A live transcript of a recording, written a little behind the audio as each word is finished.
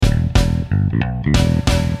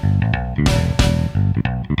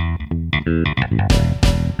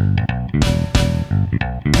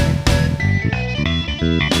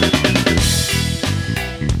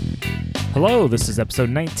Hello, this is episode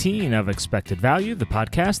 19 of Expected Value, the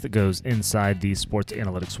podcast that goes inside the sports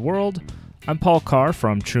analytics world. I'm Paul Carr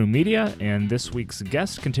from True Media, and this week's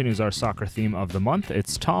guest continues our soccer theme of the month.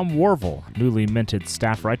 It's Tom Worville, newly minted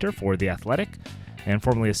staff writer for The Athletic, and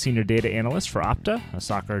formerly a senior data analyst for Opta, a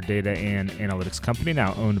soccer data and analytics company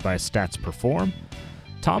now owned by Stats Perform.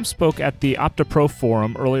 Tom spoke at the Opta Pro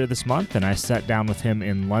Forum earlier this month, and I sat down with him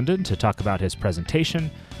in London to talk about his presentation,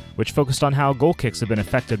 which focused on how goal kicks have been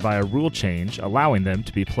affected by a rule change allowing them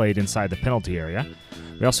to be played inside the penalty area.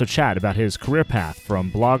 We also chat about his career path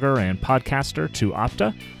from blogger and podcaster to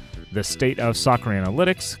Opta, the state of soccer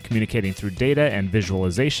analytics, communicating through data and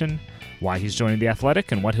visualization, why he's joining The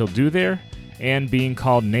Athletic and what he'll do there, and being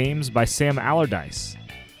called names by Sam Allardyce.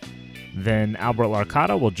 Then Albert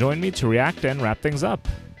Larcata will join me to react and wrap things up.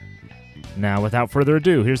 Now, without further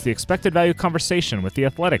ado, here's the Expected Value conversation with The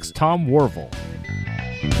Athletic's Tom Worville.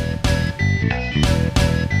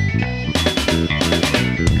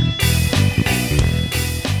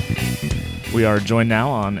 We are joined now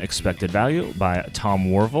on Expected Value by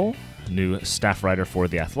Tom Worville, new staff writer for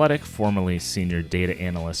The Athletic, formerly senior data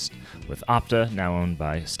analyst with Opta, now owned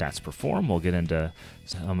by Stats Perform. We'll get into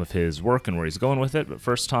some of his work and where he's going with it. But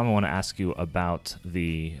first, Tom, I want to ask you about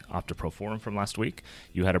the Opta Pro Forum from last week.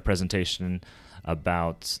 You had a presentation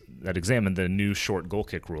about that examined the new short goal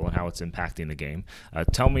kick rule and how it's impacting the game.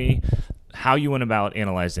 Tell me how you went about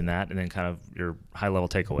analyzing that and then kind of your high-level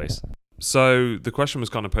takeaways. So the question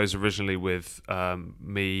was kind of posed originally with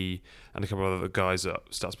me and a couple of other guys at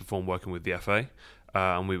Stats Perform working with the FA.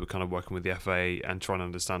 And we were kind of working with the FA and trying to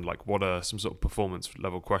understand like what are some sort of performance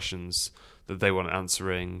level questions that they want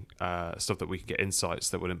answering, stuff that we can get insights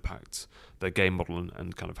that would impact their game model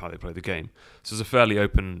and kind of how they play the game. So it's a fairly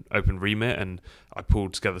open remit, and I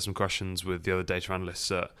pulled together some questions with the other data analysts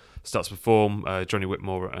at Stats Perform, Johnny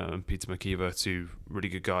Whitmore and Peter McKeever, two really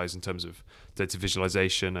good guys in terms of data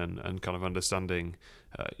visualization and kind of understanding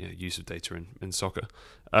use of data in soccer.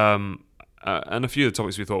 And a few of the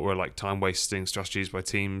topics we thought were like time wasting strategies by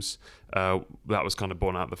teams. That was kind of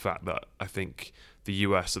borne out of the fact that I think the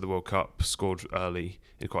US at the World Cup scored early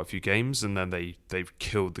in quite a few games, and then they've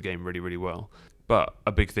killed the game really, really well. But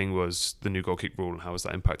a big thing was the new goal kick rule and how has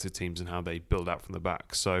that impacted teams and how they build out from the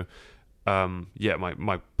back. So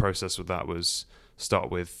my process with that was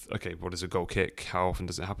start with, okay, what is a goal kick? How often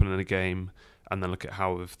does it happen in a game? And then look at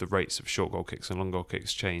how have the rates of short goal kicks and long goal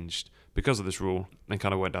kicks changed because of this rule, and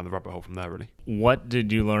kind of went down the rabbit hole from there, really. What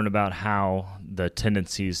did you learn about how the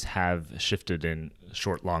tendencies have shifted in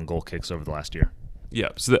short, long goal kicks over the last year? Yeah,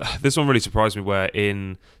 so this one really surprised me, where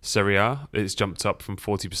in Serie A, it's jumped up from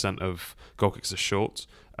 40% of goal kicks are short,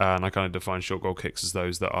 and I kind of define short goal kicks as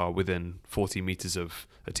those that are within 40 metres of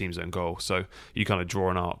a team's own goal. So you kind of draw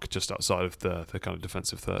an arc just outside of the kind of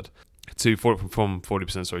defensive third. From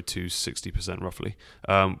 40% to 60% roughly,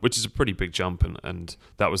 which is a pretty big jump, and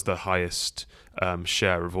that was the highest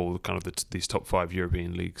share of all kind of these top five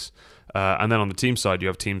European leagues. And then on the team side, you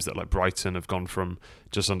have teams that like Brighton have gone from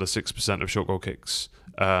just under 6% of short goal kicks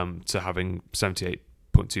to having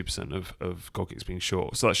 78.2% of goal kicks being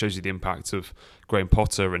short. So that shows you the impact of Graham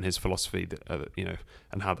Potter and his philosophy,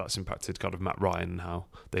 and how that's impacted kind of Matt Ryan and how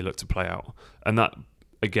they look to play out. And that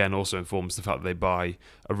again also informs the fact that they buy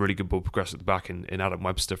a really good ball progressor at the back in Adam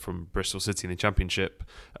Webster from Bristol City in the Championship,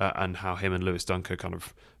 and how him and Lewis Dunk are kind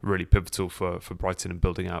of really pivotal for Brighton in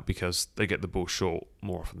building out because they get the ball short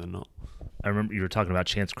more often than not. I remember you were talking about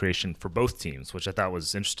chance creation for both teams, which I thought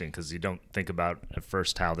was interesting because you don't think about at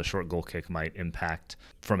first how the short goal kick might impact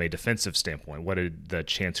from a defensive standpoint. What did the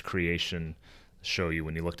chance creation show you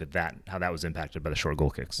when you looked at that, how that was impacted by the short goal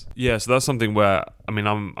kicks? Yeah, so that's something where, I mean,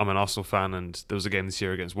 I'm an Arsenal fan, and there was a game this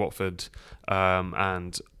year against Watford,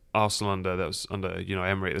 and Arsenal under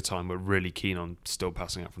Emery at the time were really keen on still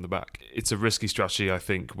passing out from the back. It's a risky strategy, I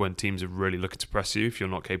think, when teams are really looking to press you if you're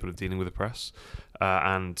not capable of dealing with a press.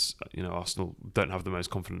 And Arsenal don't have the most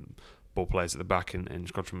confident ball players at the back in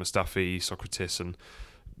Shkodran Mustafi, Socrates, and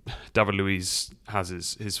David Luiz has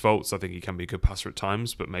his faults. I think he can be a good passer at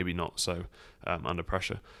times, but maybe not so under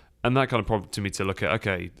pressure. And that kind of prompted me to look at,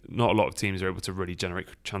 okay, not a lot of teams are able to really generate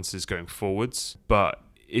chances going forwards, but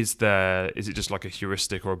is it just like a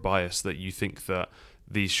heuristic or a bias that you think that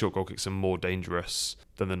these short goal kicks are more dangerous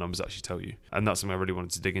than the numbers actually tell you? And that's something I really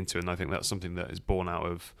wanted to dig into, and I think that's something that is born out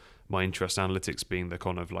of my interest in analytics being the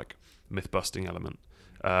kind of like myth-busting element.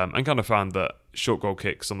 And kind of found that short goal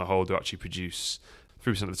kicks on the whole do actually produce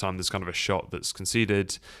 3% of the time there's kind of a shot that's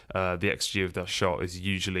conceded. The XG of that shot is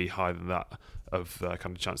usually higher than that of the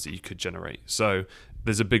kind of chance that you could generate. So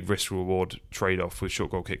there's a big risk-reward trade-off with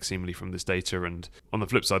short goal kicks seemingly from this data. And on the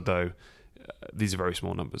flip side, though, these are very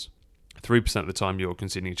small numbers. 3% of the time you're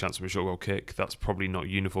conceding a chance for a short goal kick. That's probably not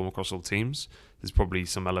uniform across all teams. There's probably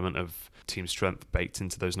some element of team strength baked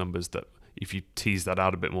into those numbers that if you tease that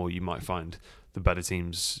out a bit more, you might find the better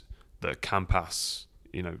teams that can pass,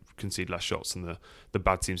 concede less shots, and the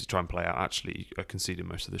bad teams that try and play out actually are conceding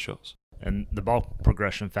most of the shots. And the ball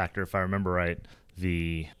progression factor, if I remember right,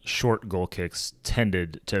 the short goal kicks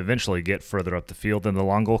tended to eventually get further up the field than the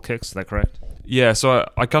long goal kicks. Is that correct? Yeah, so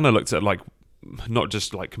I kind of looked at not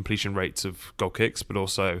just completion rates of goal kicks, but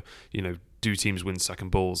also, do teams win second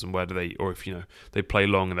balls, and where do they, or if they play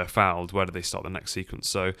long and they're fouled, where do they start the next sequence?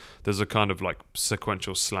 So there's a kind of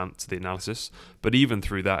sequential slant to the analysis. But even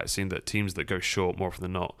through that, it seemed that teams that go short more often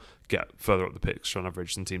than not get further up the pitch on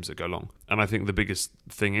average than teams that go long. And I think the biggest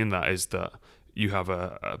thing in that is that you have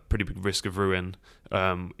a pretty big risk of ruin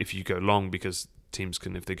if you go long, because teams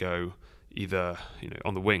can, if they go either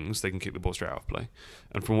on the wings, they can kick the ball straight out of play.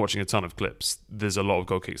 And from watching a ton of clips, there's a lot of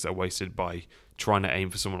goal kicks that are wasted by trying to aim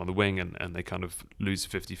for someone on the wing, and they kind of lose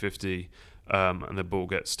 50-50, and the ball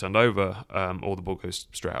gets turned over, or the ball goes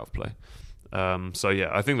straight out of play. So yeah,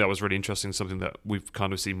 I think that was really interesting, something that we've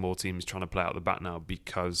kind of seen more teams trying to play out the back now,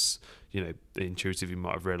 because intuitively you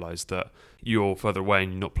might have realised that you're further away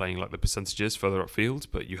and you're not playing the percentages further upfield,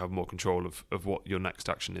 but you have more control of what your next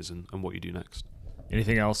action is and what you do next.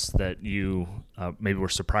 Anything else that you maybe were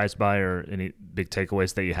surprised by, or any big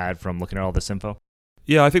takeaways that you had from looking at all this info?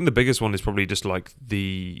 Yeah, I think the biggest one is probably just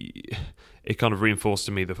it kind of reinforced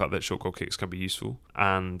to me the fact that short goal kicks can be useful,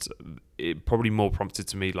 and it probably more prompted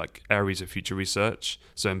to me areas of future research.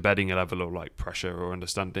 So embedding a level of pressure, or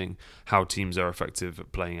understanding how teams are effective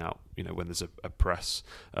at playing out, when there's a press.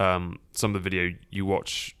 Some of the video you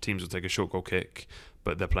watch, teams will take a short goal kick,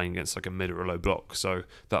 but they're playing against a mid or a low block. So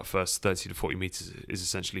that first 30 to 40 meters is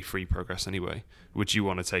essentially free progress anyway, which you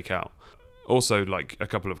want to take out. Also, a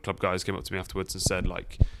couple of club guys came up to me afterwards and said,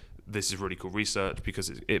 this is really cool research, because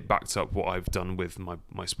it backed up what I've done with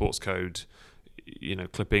my sports code,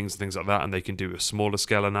 clippings and things like that, and they can do a smaller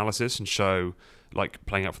scale analysis and show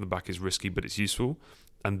playing out from the back is risky, but it's useful.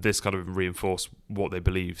 And this kind of reinforced what they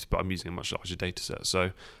believed, but I'm using a much larger data set.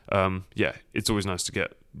 So yeah, it's always nice to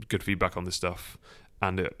get good feedback on this stuff,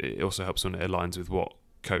 and it also helps when it aligns with what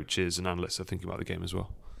coaches and analysts are thinking about the game as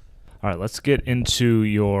well. All right, let's get into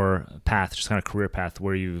your path, just kind of career path,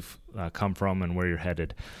 where you've come from and where you're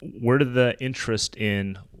headed. Where did the interest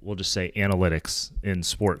in, we'll just say, analytics in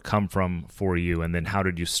sport come from for you? And then how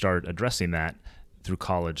did you start addressing that through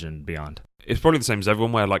college and beyond? It's probably the same as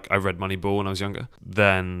everyone, where I read Moneyball when I was younger.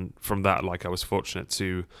 Then from that, I was fortunate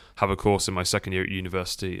to have a course in my second year at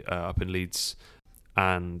university up in Leeds,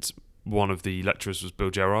 and one of the lecturers was Bill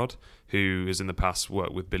Gerard, who has in the past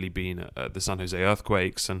worked with Billy Beane at the San Jose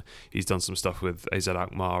Earthquakes, and he's done some stuff with AZ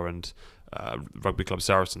Alkmaar and Rugby Club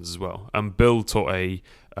Saracens as well. And Bill taught a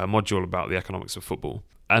module about the economics of football,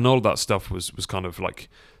 and all of that stuff was kind of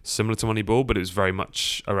similar to Moneyball, but it was very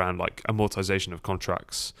much around amortization of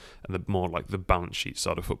contracts and the more the balance sheet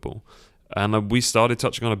side of football. And we started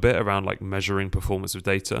touching on a bit around measuring performance of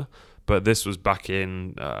data, but this was back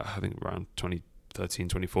in I think around 2013,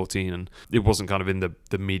 2014, and it wasn't kind of in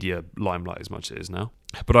the media limelight as much as it is now.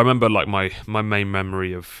 But I remember my main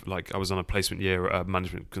memory of I was on a placement year at a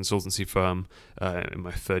management consultancy firm in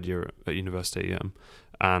my third year at university,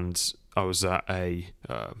 and I was at a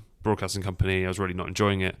broadcasting company. I was really not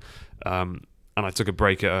enjoying it, and I took a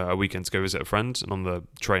break at a weekend to go visit a friend, and on the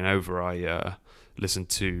train over I listened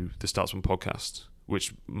to the Startsman podcast,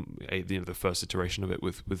 which the first iteration of it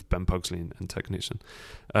with Ben Pugsley and Ted Knutson.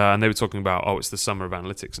 And they were talking about, it's the summer of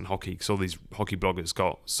analytics in hockey, because all these hockey bloggers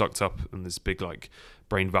got sucked up in this big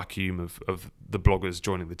brain vacuum of the bloggers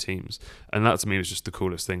joining the teams. And that to me was just the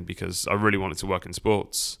coolest thing, because I really wanted to work in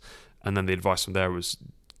sports. And then the advice from there was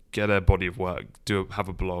get a body of work, have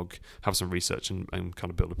a blog, have some research, and kind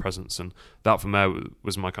of build a presence. And that from there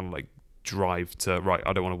was my kind of drive to,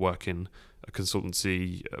 I don't want to work in a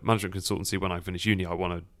consultancy, management consultancy when I finish uni. I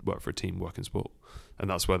want to work for a team, work in sport. And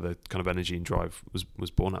that's where the kind of energy and drive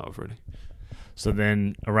was born out of, really. So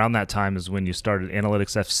then around that time is when you started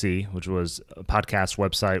Analytics FC, which was a podcast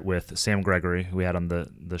website with Sam Gregory, who we had on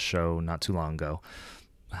the show not too long ago.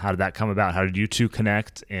 How did that come about? How did you two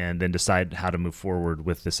connect and then decide how to move forward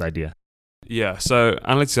with this idea? Yeah, so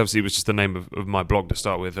Analytics FC was just the name of my blog to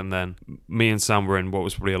start with, and then me and Sam were in what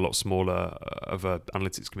was probably a lot smaller of a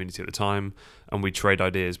analytics community at the time, and we trade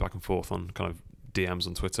ideas back and forth on kind of DMs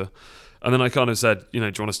on Twitter. And then I kind of said, do you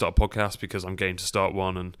want to start a podcast, because I'm game to start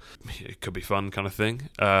one and it could be fun kind of thing.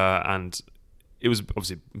 And it was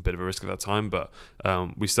obviously a bit of a risk at that time, but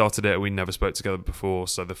we started it. We never spoke together before,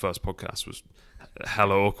 so the first podcast was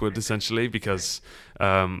hella awkward essentially because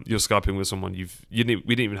you're Skyping with someone we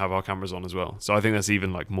didn't even have our cameras on as well. So I think that's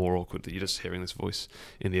even like more awkward that you're just hearing this voice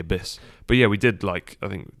in the abyss. But yeah, we did like I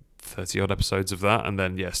think 30 odd episodes of that, and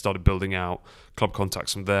then started building out club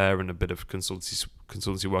contacts from there and a bit of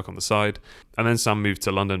consultancy work on the side. And then Sam moved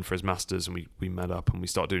to London for his masters, and we met up and we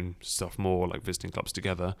started doing stuff more like visiting clubs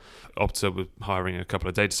together. Opta were hiring a couple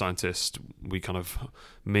of data scientists. We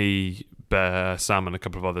me, Bear, Sam and a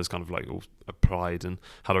couple of others kind of like all applied and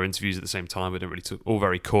had our interviews at the same time. We didn't really all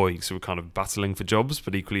very coy, so we're kind of battling for jobs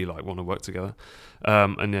but equally like want to work together.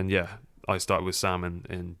 And then I started with Sam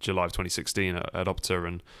in July of 2016 at Opta,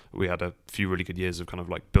 and we had a few really good years of kind of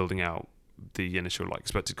like building out the initial like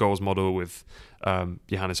expected goals model with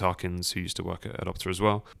Johannes Harkins, who used to work at Opta as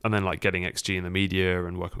well, and then like getting XG in the media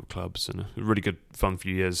and working with clubs, and a really good fun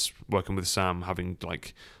few years working with Sam, having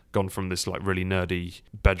like gone from this like really nerdy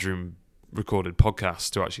bedroom recorded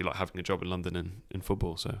podcast to actually like having a job in London in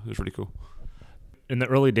football. So it was really cool. In the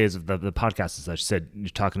early days of the podcast, as I said, you're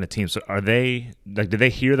talking to teams. So are they like, did they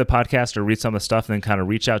hear the podcast or read some of the stuff and then kind of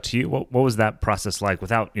reach out to you? What was that process like,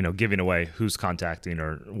 without giving away who's contacting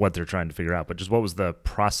or what they're trying to figure out? But just what was the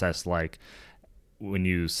process like when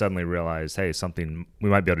you suddenly realized, hey, we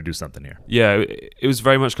might be able to do something here? Yeah, it was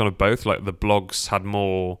very much kind of both. Like the blogs had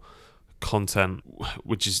more content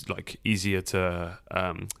which is like easier to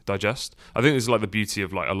digest. I think this is like the beauty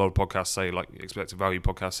of like a lot of podcasts, say like expected value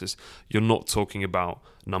podcasts, is you're not talking about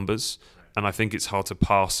numbers, and I think it's hard to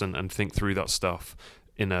parse and think through that stuff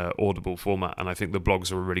in a audible format. And I think the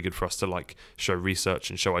blogs are really good for us to like show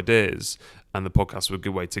research and show ideas, and the podcasts were a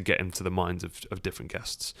good way to get into the minds of different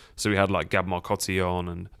guests. So we had like Gab Marcotti on,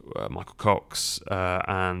 and Michael Cox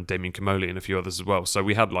and Damien Comoli and a few others as well. So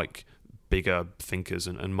we had like bigger thinkers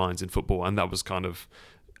and minds in football, and that was kind of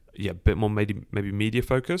a bit more maybe media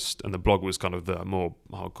focused, and the blog was kind of the more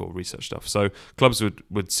hardcore research stuff. So clubs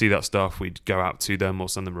would see that stuff, we'd go out to them or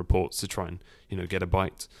send them reports to try and get a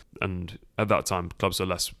bite. And at that time clubs are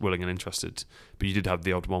less willing and interested, but you did have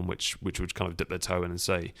the odd one which would kind of dip their toe in and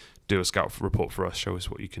say, do a scout report for us, show us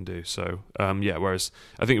what you can do. So whereas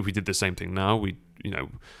I think if we did the same thing now,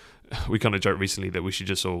 we kind of joked recently that we should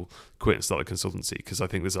just all quit and start a consultancy, because I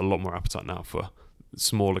think there's a lot more appetite now for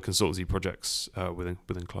smaller consultancy projects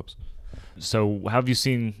within clubs. So how have you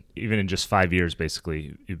seen, even in just 5 years,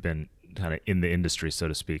 basically, you've been kind of in the industry, so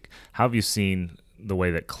to speak, how have you seen the way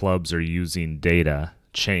that clubs are using data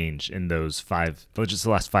change in just the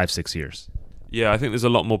last 5-6 years? Yeah, I think there's a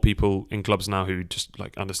lot more people in clubs now who just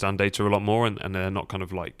like understand data a lot more, and they're not kind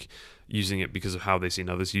of like using it because of how they've seen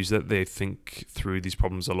others use it. They think through these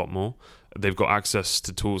problems a lot more. They've got access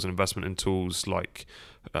to tools and investment in tools like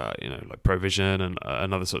like Provision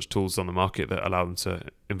and other such tools on the market that allow them to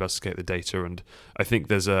investigate the data. And I think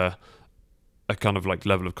there's a kind of like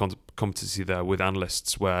level of competency there with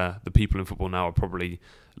analysts, where the people in football now are probably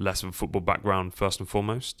less of a football background first and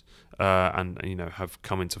foremost, and have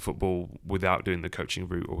come into football without doing the coaching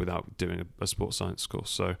route or without doing a sports science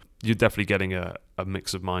course. So you're definitely getting a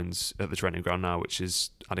mix of minds at the training ground now, which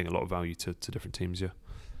is adding a lot of value to different teams. Yeah.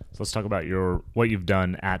 So let's talk about what you've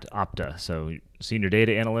done at Opta. So senior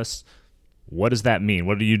data analyst, what does that mean?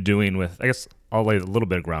 What are you doing with, I guess I'll lay a little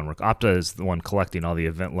bit of groundwork. Opta is the one collecting all the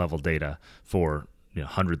event level data for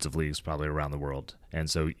hundreds of leagues probably around the world. And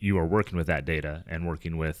so you are working with that data and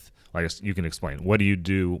working with, I guess you can explain, what do you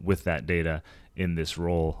do with that data in this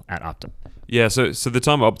role at Opta? Yeah, so the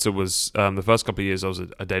time at Opta was the first couple of years I was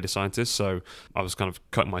a data scientist, so I was kind of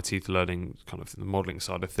cutting my teeth learning kind of the modeling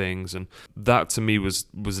side of things, and that to me was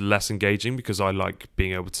less engaging, because I like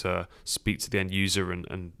being able to speak to the end user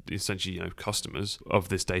and essentially customers of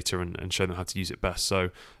this data and show them how to use it best. So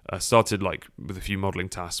I started like with a few modeling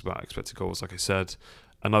tasks about expected goals, like I said,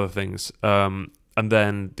 and other things. And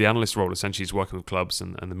then the analyst role essentially is working with clubs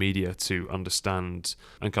and the media to understand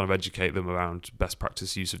and kind of educate them around best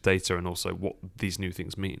practice use of data, and also what these new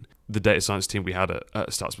things mean. The data science team we had at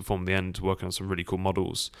Stats Perform in the end working on some really cool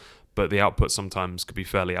models, but the output sometimes could be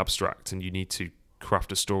fairly abstract, and you need to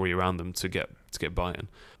craft a story around them to get buy-in.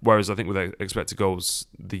 Whereas I think with expected goals,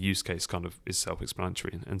 the use case kind of is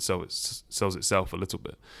self-explanatory and so it sells itself a little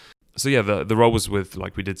bit. So yeah, the role was with,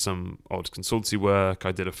 like, we did some odd consultancy work.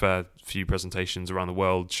 I did a fair few presentations around the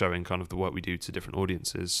world showing kind of the work we do to different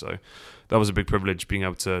audiences. So that was a big privilege, being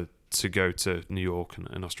able to go to New York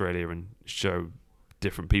and Australia and show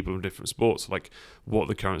different people in different sports, like what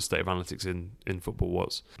the current state of analytics in football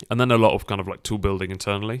was. And then a lot of kind of like tool building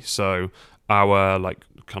internally. So our like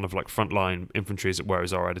kind of like frontline infantry, as it were,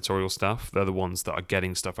 is our editorial staff. They're the ones that are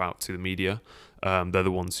getting stuff out to the media. They're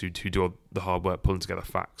the ones who do the hard work, pulling together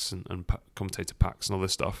facts and commentator packs and all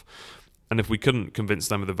this stuff. And if we couldn't convince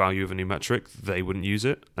them of the value of a new metric, they wouldn't use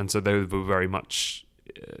it. And so they were very much,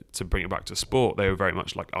 to bring it back to sport, they were very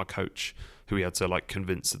much like our coach, who we had to like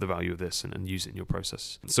convince of the value of this and use it in your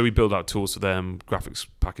process. So we build out tools for them, graphics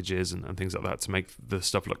packages and things like that to make the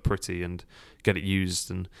stuff look pretty and get it used.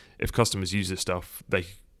 And if customers use this stuff, they,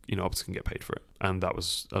 obviously can get paid for it. And that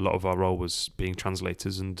was a lot of our role, was being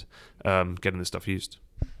translators and getting this stuff used.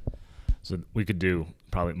 So we could do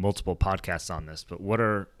probably multiple podcasts on this, but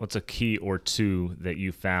what's a key or two that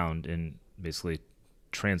you found in basically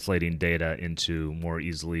translating data into more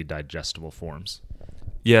easily digestible forms?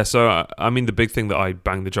 Yeah, so I mean, the big thing that I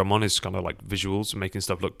bang the drum on is kind of like visuals and making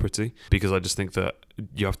stuff look pretty, because I just think that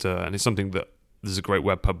you have to, and it's something that there's a great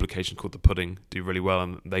web publication called The Pudding do really well,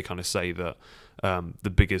 and they kind of say that the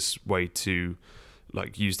biggest way to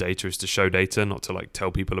like use data is to show data, not to like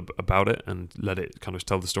tell people about it and let it kind of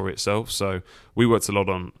tell the story itself. So we worked a lot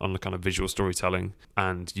on the kind of visual storytelling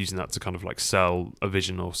and using that to kind of like sell a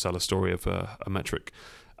vision or sell a story of a metric.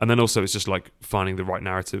 And then also it's just like finding the right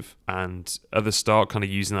narrative, and at the start kind of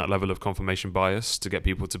using that level of confirmation bias to get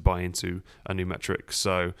people to buy into a new metric.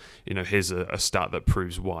 So, here's a stat that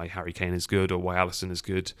proves why Harry Kane is good or why Alisson is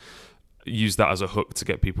good. Use that as a hook to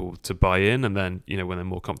get people to buy in, and then, when they're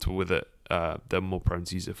more comfortable with it, they're more prone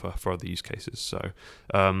to use it for other use cases. So,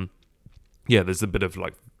 there's a bit of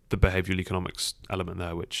like the behavioral economics element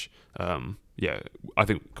there, which, I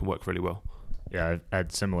think can work really well. Yeah, I've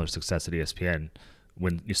had similar success at ESPN.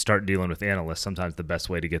 When you start dealing with analysts, sometimes the best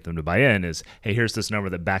way to get them to buy in is, hey, here's this number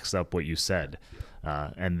that backs up what you said.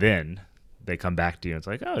 And then they come back to you and it's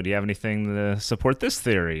like, oh, do you have anything to support this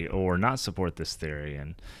theory or not support this theory?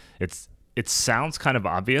 And it sounds kind of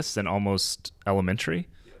obvious and almost elementary,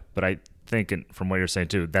 but I think, and from what you're saying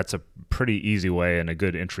too, that's a pretty easy way and a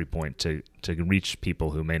good entry point to reach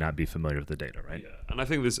people who may not be familiar with the data, right? Yeah. And I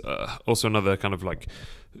think there's also another kind of like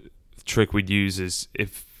trick we'd use is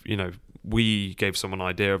if, we gave someone an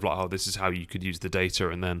idea of like, oh, this is how you could use the data,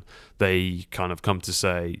 and then they kind of come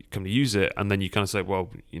to use it, and then you kind of say,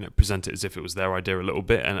 well, present it as if it was their idea a little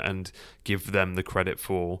bit, and give them the credit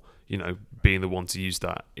for being the one to use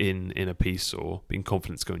that in a piece, or being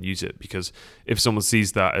confident to go and use it. Because if someone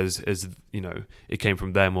sees that as it came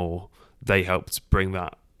from them, or they helped bring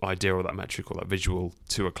that idea or that metric or that visual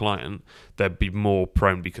to a client, they'd be more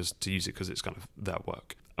prone to use it because it's kind of their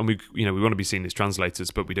work. And we want to be seen as translators,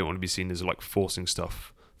 but we don't want to be seen as like forcing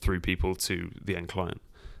stuff through people to the end client.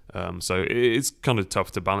 So it's kind of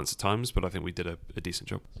tough to balance at times, but I think we did a decent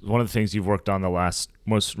job. One of the things you've worked on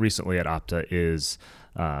most recently at Opta is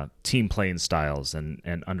team playing styles and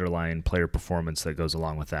underlying player performance that goes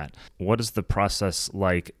along with that. What is the process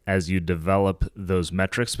like as you develop those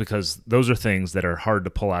metrics? Because those are things that are hard to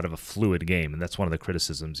pull out of a fluid game, and that's one of the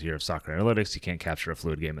criticisms here of soccer analytics. You can't capture a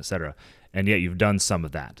fluid game, etc. And yet you've done some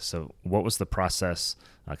of that. So what was the process,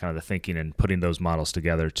 kind of the thinking and putting those models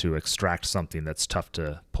together to extract something that's tough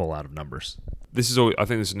to pull out of numbers? I think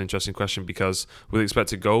this is an interesting question, because with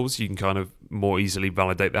expected goals, you can kind of more easily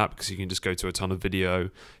validate that, because you can just go to a ton of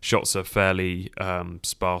video. Shots are fairly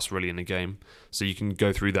sparse really in a game. So you can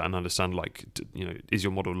go through that and understand, like, is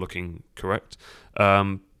your model looking correct?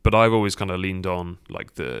 But I've always kind of leaned on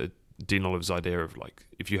like the Dean Oliver's idea of like,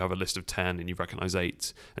 if you have a list of 10 and you recognize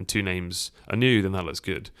 8 and 2 names are new, then that looks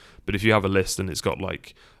good. But if you have a list and it's got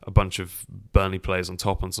like a bunch of Burnley players on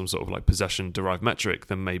top on some sort of like possession derived metric,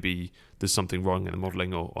 then maybe there's something wrong in the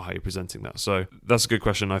modeling or how you're presenting that. So that's a good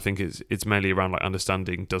question. I think it's mainly around like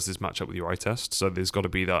understanding, does this match up with your eye test? So there's got to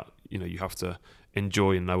be that, you have to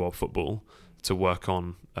enjoy and know of football to work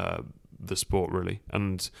on the sport really.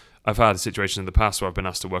 And I've had situations in the past where I've been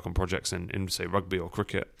asked to work on projects in say rugby or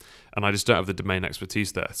cricket, and I just don't have the domain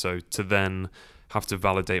expertise there. So to then have to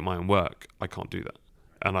validate my own work, I can't do that.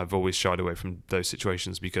 And I've always shied away from those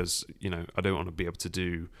situations because, I don't want to be able to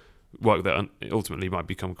do work that ultimately might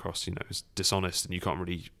become across, as dishonest, and you can't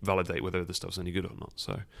really validate whether the stuff's any good or not.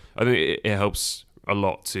 So I think it helps a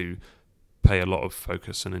lot to pay a lot of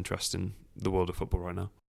focus and interest in the world of football right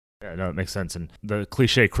now. Yeah, no, it makes sense. And the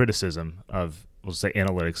cliche criticism of, we'll say,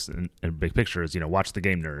 analytics in big picture is, watch the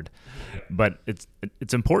game, nerd. But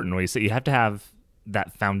it's important when you say you have to have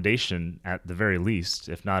that foundation at the very least,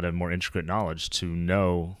 if not a more intricate knowledge, to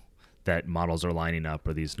know that models are lining up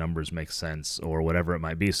or these numbers make sense or whatever it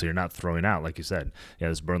might be. So you're not throwing out, like you said,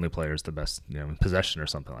 this Burnley player is the best in possession or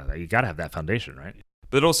something like that. You got to have that foundation, right?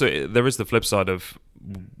 But also, there is the flip side of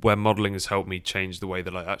where modelling has helped me change the way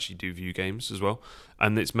that I actually do view games as well.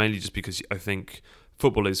 And it's mainly just because I think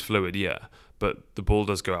football is fluid, yeah, but the ball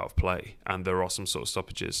does go out of play and there are some sort of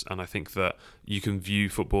stoppages. And I think that you can view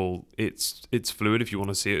football, it's fluid if you want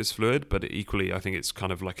to see it as fluid, but equally I think it's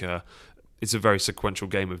kind of like it's a very sequential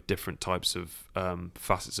game of different types of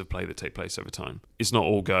facets of play that take place over time. It's not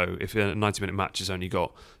all go. If a 90-minute match has only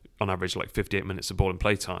got, on average, like 58 minutes of ball and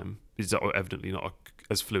play time, it's evidently not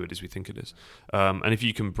as fluid as we think it is. And if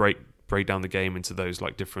you can break down the game into those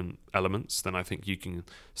like different elements, then I think you can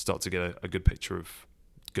start to get a good picture of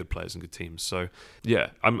good players and good teams. So yeah,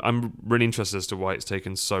 I'm really interested as to why it's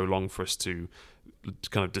taken so long for us to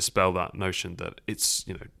kind of dispel that notion that it's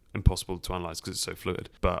impossible to analyze because it's so fluid.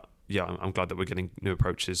 But yeah, I'm glad that we're getting new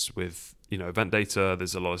approaches with event data.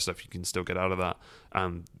 There's a lot of stuff you can still get out of that,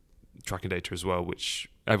 and tracking data as well, which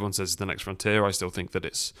everyone says is the next frontier. I still think that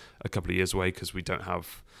it's a couple of years away because we don't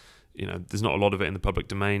have, there's not a lot of it in the public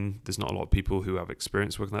domain. There's not a lot of people who have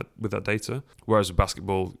experience working with that data. Whereas with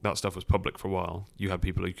basketball, that stuff was public for a while. You had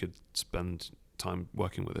people who could spend time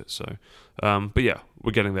working with it. So, but yeah,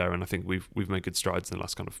 we're getting there, and I think we've made good strides in the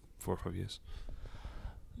last kind of 4 or 5 years.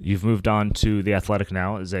 You've moved on to The Athletic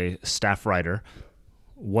now as a staff writer.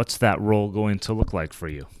 What's that role going to look like for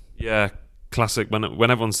you? Yeah, classic. When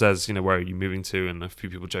everyone says, where are you moving to, and a few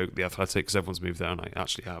people joke The Athletic because everyone's moved there, and I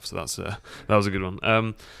actually have. So that was a good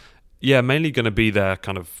one. Yeah, mainly going to be their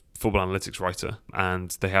kind of football analytics writer,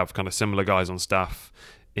 and they have kind of similar guys on staff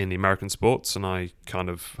in the American sports, and I kind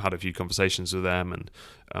of had a few conversations with them,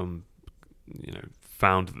 and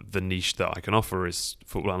found the niche that I can offer is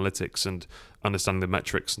football analytics and understanding the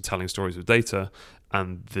metrics and telling stories with data,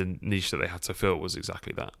 and the niche that they had to fill was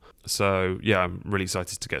exactly that. So yeah, I'm really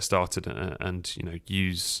excited to get started and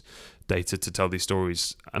use data to tell these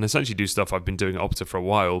stories and essentially do stuff I've been doing at Opta for a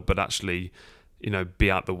while, but actually be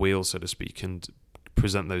at the wheel, so to speak, and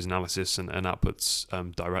present those analysis and outputs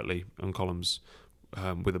directly on columns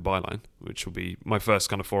with a byline, which will be my first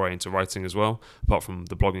kind of foray into writing as well, apart from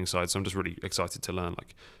the blogging side. So I'm just really excited to learn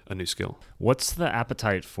like a new skill. What's the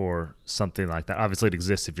appetite for something like that? Obviously it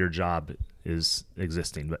exists if your job is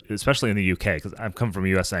existing, but especially in the UK, because I've come from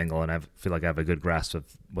a US angle and I feel like I have a good grasp of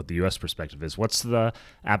what the US perspective is. What's the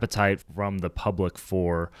appetite from the public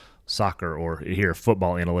for soccer or here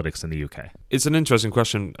football analytics in the UK? It's an interesting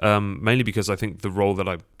question, mainly because I think the role that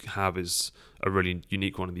I have is a really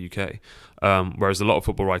unique one in the UK, whereas a lot of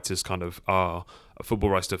football writers kind of are a football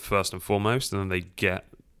writer first and foremost, and then they get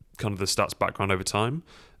kind of the stats background over time.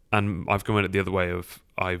 And I've come at it the other way of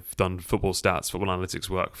I've done football stats, football analytics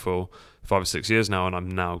work for 5 or 6 years now, and I'm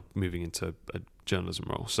now moving into a journalism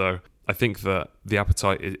role. So I think that the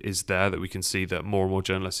appetite is there, that we can see that more and more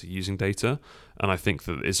journalists are using data. And I think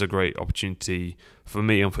that it's a great opportunity for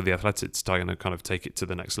me and for The Athletic to kind of take it to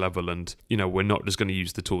the next level. And, we're not just going to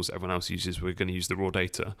use the tools that everyone else uses. We're going to use the raw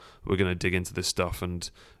data. We're going to dig into this stuff and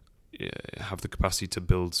have the capacity to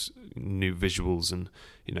build new visuals and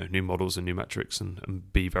new models and new metrics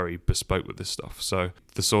and be very bespoke with this stuff. So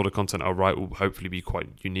the sort of content I'll write will hopefully be quite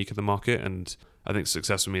unique in the market, and I think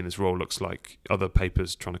success for me in this role looks like other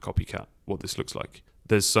papers trying to copycat what this looks like.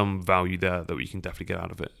 There's some value there that we can definitely get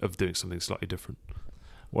out of it, of doing something slightly different.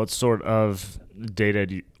 What sort of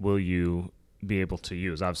data will you be able to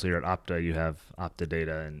use? Obviously you're at Opta, you have Opta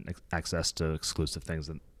data and access to exclusive things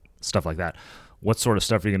and stuff like that. What sort of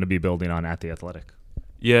stuff are you going to be building on at The Athletic?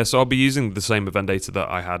 Yeah, so I'll be using the same event data that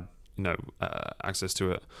I had, access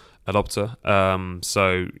to it at Opta.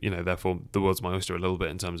 So, therefore, the world's my oyster a little bit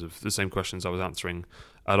in terms of the same questions I was answering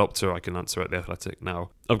at Opta, I can answer at The Athletic now.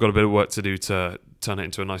 I've got a bit of work to do to turn it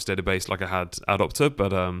into a nice database like I had at Opta, but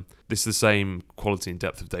this is the same quality and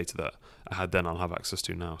depth of data that I had then I'll have access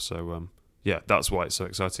to now. So, yeah, that's why it's so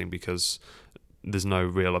exciting, because there's no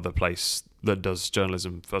real other place that does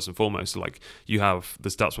journalism first and foremost. Like, you have the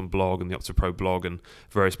Stats1 blog and the Opta Pro blog and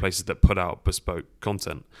various places that put out bespoke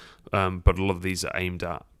content, but a lot of these are aimed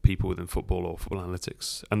at people within football or football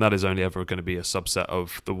analytics, and that is only ever going to be a subset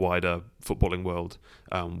of the wider footballing world,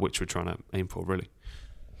 which we're trying to aim for, really.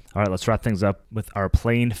 All right, let's wrap things up with our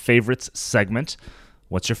Playing Favorites segment.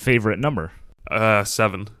 What's your favorite number?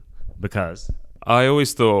 7. Because? I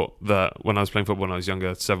always thought that when I was playing football when I was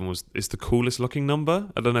younger, 7 is the coolest looking number.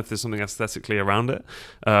 I don't know if there's something aesthetically around it,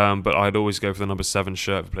 but I'd always go for the number 7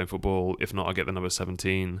 shirt for playing football. If not, I get the number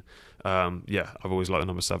 17. Yeah, I've always liked the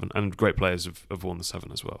number 7, and great players have worn the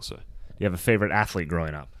 7 as well. So, you have a favorite athlete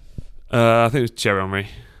growing up? I think it was Thierry Henry.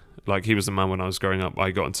 Like, he was the man when I was growing up. I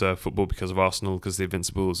got into football because of Arsenal, because of the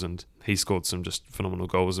Invincibles, and he scored some just phenomenal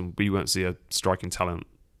goals. And we won't see a striking talent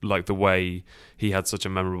like the way he had such a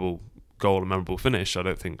memorable goal, a memorable finish, I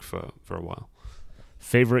don't think, for a while.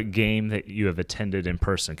 Favorite game that you have attended in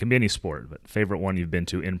person? Can be any sport, but favorite one you've been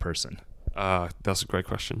to in person. That's a great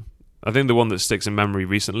question. I think the one that sticks in memory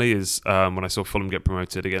recently is when I saw Fulham get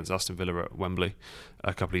promoted against Aston Villa at Wembley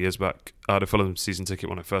a couple of years back. I had a Fulham season ticket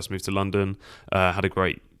when I first moved to London. Had a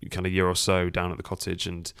great kind of year or so down at the cottage,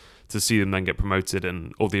 and to see them then get promoted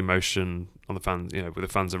and all the emotion on the fans, with the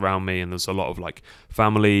fans around me, and there's a lot of like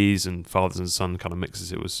families and fathers and son kind of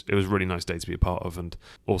mixes. It was a really nice day to be a part of, and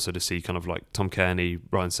also to see kind of like Tom Kearney,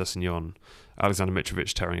 Ryan Sessegnon, Alexander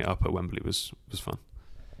Mitrovic tearing it up at Wembley was fun.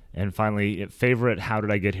 And finally, favorite "How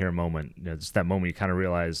did I get here" moment? Just that moment you kind of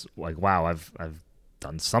realize, like, wow, I've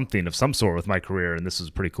done something of some sort with my career, and this is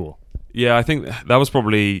pretty cool. Yeah, I think that was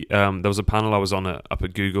probably there was a panel I was on up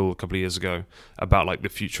at Google a couple of years ago about like the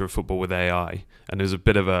future of football with AI, and it was a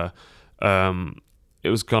bit of a it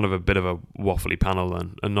was kind of a bit of a waffly panel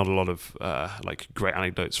and not a lot of like great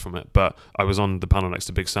anecdotes from it. But I was on the panel next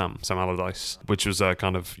to Big Sam Allardyce, which was a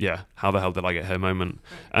kind of how the hell did I get here moment.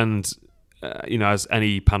 And as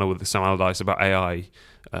any panel with Sam Allardyce about AI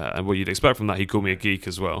and what you'd expect from that, he called me a geek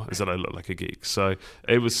as well, is that I look like a geek. So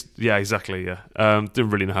it was, exactly. Didn't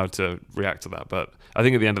really know how to react to that. But I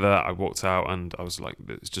think at the end of that, I walked out and I was like,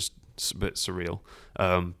 it's just a bit surreal.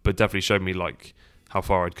 But definitely showed me like how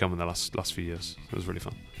far I'd come in the last few years. It was really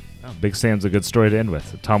fun. Oh, Big Sam's a good story to end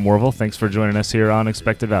with. Tom Worville, thanks for joining us here on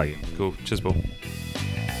Expected Value. Cool. Cheers, Paul.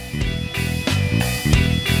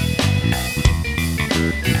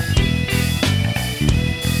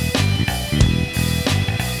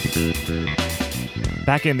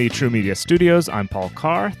 Back in the True Media studios, I'm Paul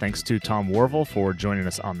Carr. Thanks to Tom Worville for joining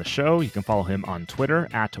us on the show. You can follow him on Twitter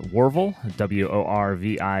at Worville,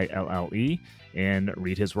 Worville, and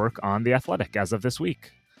read his work on The Athletic as of this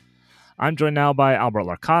week. I'm joined now by Albert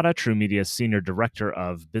Larcata, True Media's Senior Director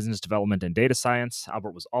of Business Development and Data Science.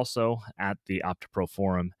 Albert was also at the OptaPro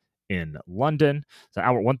Forum in London. So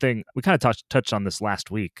Albert, one thing we kind of touched on this last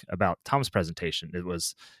week about Tom's presentation. It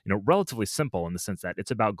was, relatively simple in the sense that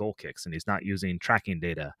it's about goal kicks, and he's not using tracking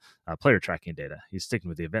data, player tracking data. He's sticking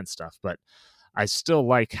with the event stuff, but I still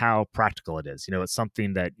like how practical it is. It's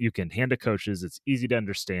something that you can hand to coaches. It's easy to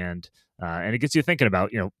understand, and it gets you thinking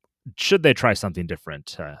about, should they try something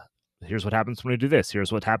different? Here's what happens when we do this.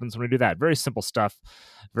 Here's what happens when we do that. Very simple stuff,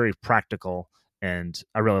 very practical. And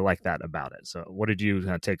I really like that about it. So what did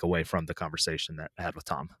you take away from the conversation that I had with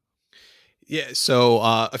Tom? Yeah, so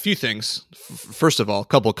a few things. First of all, a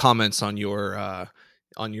couple of comments on your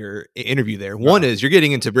interview there. One is you're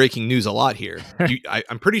getting into breaking news a lot here.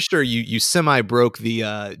 I'm pretty sure you semi-broke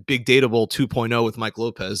the Big Data Bowl 2.0 with Mike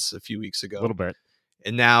Lopez a few weeks ago. A little bit.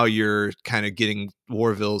 And now you're kind of getting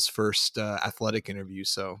Worville's first athletic interview.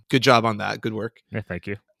 So good job on that. Good work. Yeah, thank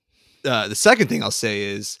you. The second thing I'll say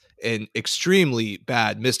is an extremely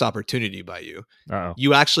bad missed opportunity by you. Uh-oh.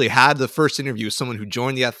 You actually had the first interview with someone who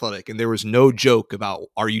joined the Athletic, and there was no joke about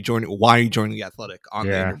why are you joining the Athletic on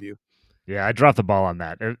the interview. Yeah, I dropped the ball on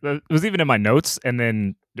that. It was even in my notes, and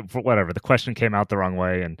then for whatever, the question came out the wrong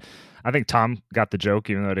way, and I think Tom got the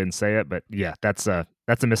joke, even though I didn't say it. But yeah, that's a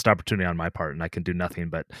missed opportunity on my part, and I can do nothing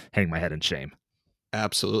but hang my head in shame.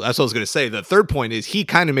 Absolutely. That's what I was going to say. The third point is he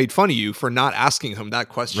kind of made fun of you for not asking him that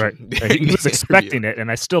question. Right. He was expecting it, and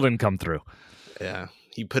I still didn't come through. Yeah.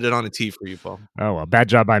 He put it on a tee for you, Paul. Oh, well, bad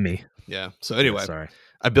job by me. Yeah. So anyway, sorry.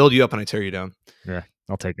 I build you up and I tear you down. Yeah,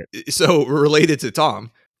 I'll take it. So related to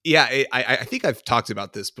Tom, yeah, I think I've talked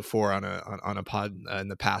about this before on a pod in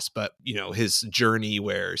the past, but his journey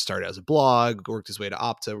where he started as a blog, worked his way to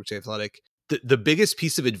Opta, worked at Athletic. The biggest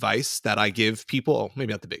piece of advice that I give people,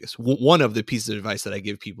 maybe not the biggest, one of the pieces of advice that I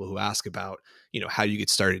give people who ask about, how you get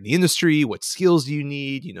started in the industry, what skills do you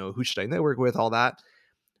need, who should I network with, all that.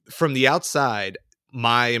 From the outside,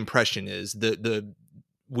 my impression is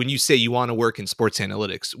when you say you want to work in sports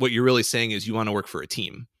analytics, what you're really saying is you want to work for a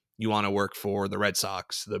team. You want to work for the Red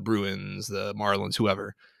Sox, the Bruins, the Marlins,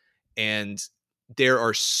 whoever. And there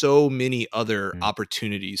are so many other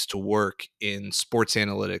opportunities to work in sports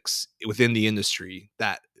analytics within the industry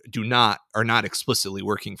that are not explicitly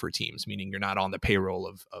working for teams, meaning you're not on the payroll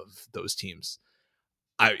of those teams.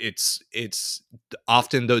 It's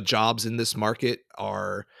often the jobs in this market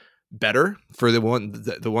are better for the ones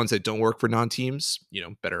that don't work for non-teams,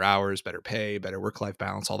 better hours, better pay, better work-life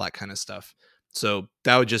balance, all that kind of stuff. So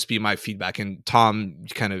that would just be my feedback. And Tom,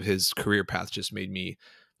 kind of his career path just made me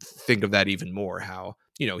think of that even more, how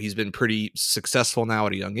he's been pretty successful now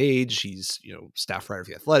at a young age. He's staff writer for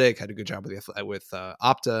The Athletic, had a good job with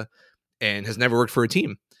Opta, and has never worked for a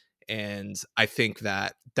team. And I think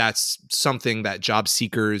that that's something that job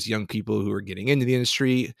seekers, young people who are getting into the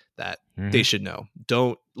industry, that they should know.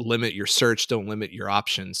 Don't limit your search. Don't limit your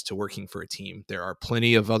options to working for a team. There are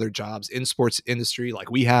plenty of other jobs in sports industry like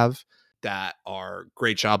we have that are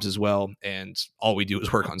great jobs as well. And all we do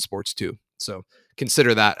is work on sports too. So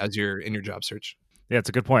consider that as you're in your job search. Yeah, it's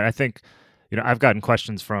a good point. I think, I've gotten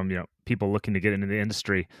questions from, people looking to get into the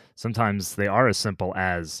industry. Sometimes they are as simple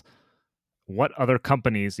as, what other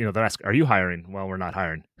companies, that ask, are you hiring? Well, we're not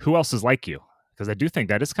hiring. Who else is like you? Because I do think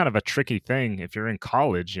that is kind of a tricky thing. If you're in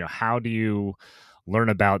college, how do you learn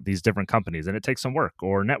about these different companies? And it takes some work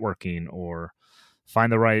or networking or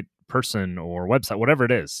find the right person or website, whatever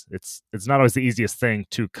it is. It's not always the easiest thing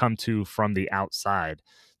to come to from the outside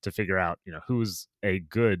to figure out, who's a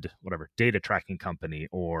good, data tracking company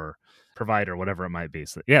or provider, whatever it might be.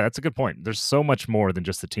 So yeah, that's a good point. There's so much more than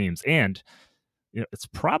just the teams. And, it's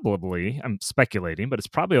probably, I'm speculating, but it's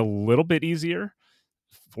probably a little bit easier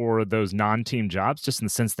for those non-team jobs, just in the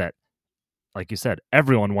sense that, like you said,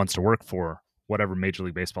 everyone wants to work for whatever Major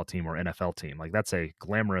League Baseball team or NFL team. Like, that's a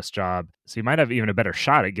glamorous job. So you might have even a better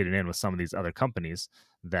shot at getting in with some of these other companies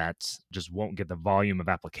that just won't get the volume of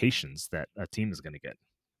applications that a team is going to get.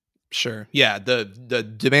 Sure. Yeah. The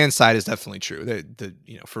demand side is definitely true.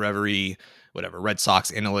 For every Red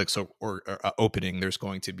Sox analytics or opening, there's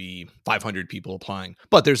going to be 500 people applying.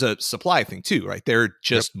 But there's a supply thing too, right? There are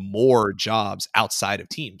just more jobs outside of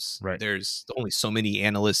teams. Right. There's only so many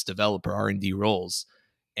analysts, developer, R&D roles.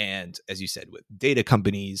 And as you said, with data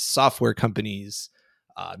companies, software companies,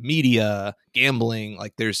 media, gambling,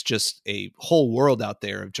 like there's just a whole world out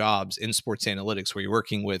there of jobs in sports analytics where you're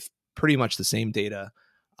working with pretty much the same data,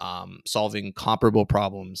 solving comparable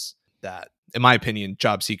problems that, in my opinion,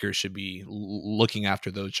 job seekers should be looking after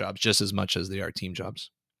those jobs just as much as they are team jobs.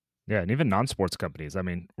 Yeah, and even non-sports companies. I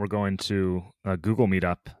mean, we're going to a Google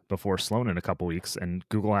meetup before Sloan in a couple weeks, and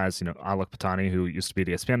Google has, Alok Patani, who used to be at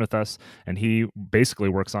ESPN with us, and he basically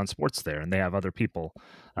works on sports there, and they have other people.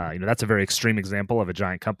 That's a very extreme example of a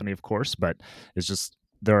giant company, of course, but it's just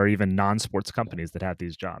there are even non-sports companies that have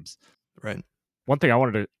these jobs. Right. One thing I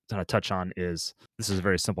wanted to kind of touch on is, this is a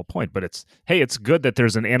very simple point, but it's good that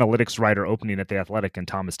there's an analytics writer opening at The Athletic and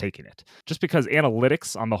Tom is taking it. Just because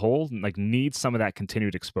analytics on the whole needs some of that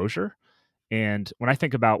continued exposure. And when I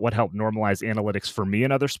think about what helped normalize analytics for me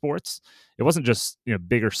in other sports, it wasn't just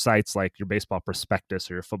bigger sites like your Baseball Prospectus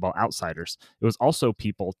or your Football Outsiders. It was also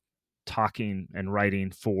people talking and writing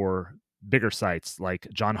for bigger sites like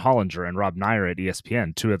John Hollinger and Rob Nair at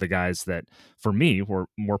ESPN, two of the guys that for me were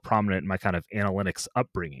more prominent in my kind of analytics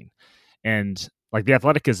upbringing. And like The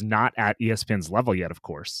Athletic is not at ESPN's level yet, of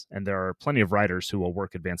course. And there are plenty of writers who will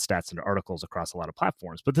work advanced stats into articles across a lot of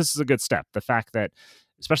platforms. But this is a good step. The fact that,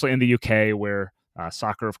 especially in the UK where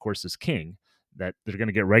soccer, of course, is king, that they're going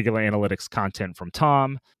to get regular analytics content from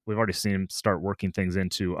Tom. We've already seen him start working things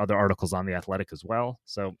into other articles on The Athletic as well.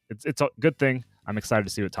 So it's a good thing. I'm excited to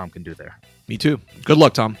see what Tom can do there. Me too. Good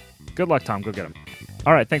luck, Tom. Good luck, Tom. Go get him.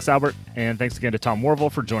 All right. Thanks, Albert. And thanks again to Tom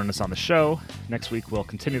Warville for joining us on the show. Next week, we'll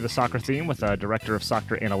continue the soccer theme with a director of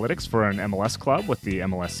soccer analytics for an MLS club, with the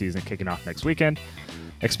MLS season kicking off next weekend.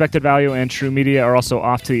 Expected Value and True Media are also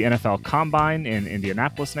off to the NFL Combine in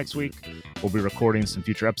Indianapolis next week. We'll be recording some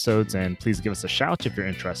future episodes, and please give us a shout if you're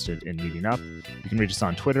interested in meeting up. You can reach us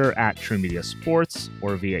on Twitter at True Media Sports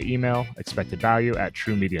or via email,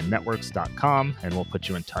 expectedvalue@truemedianetworks.com, and we'll put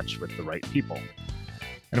you in touch with the right people.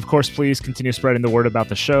 And of course, please continue spreading the word about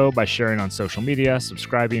the show by sharing on social media,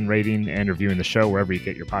 subscribing, rating, and reviewing the show wherever you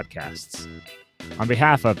get your podcasts. On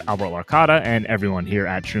behalf of Albert Larcada and everyone here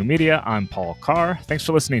at True Media, I'm Paul Carr. Thanks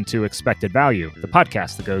for listening to Expected Value, the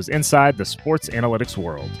podcast that goes inside the sports analytics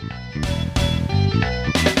world.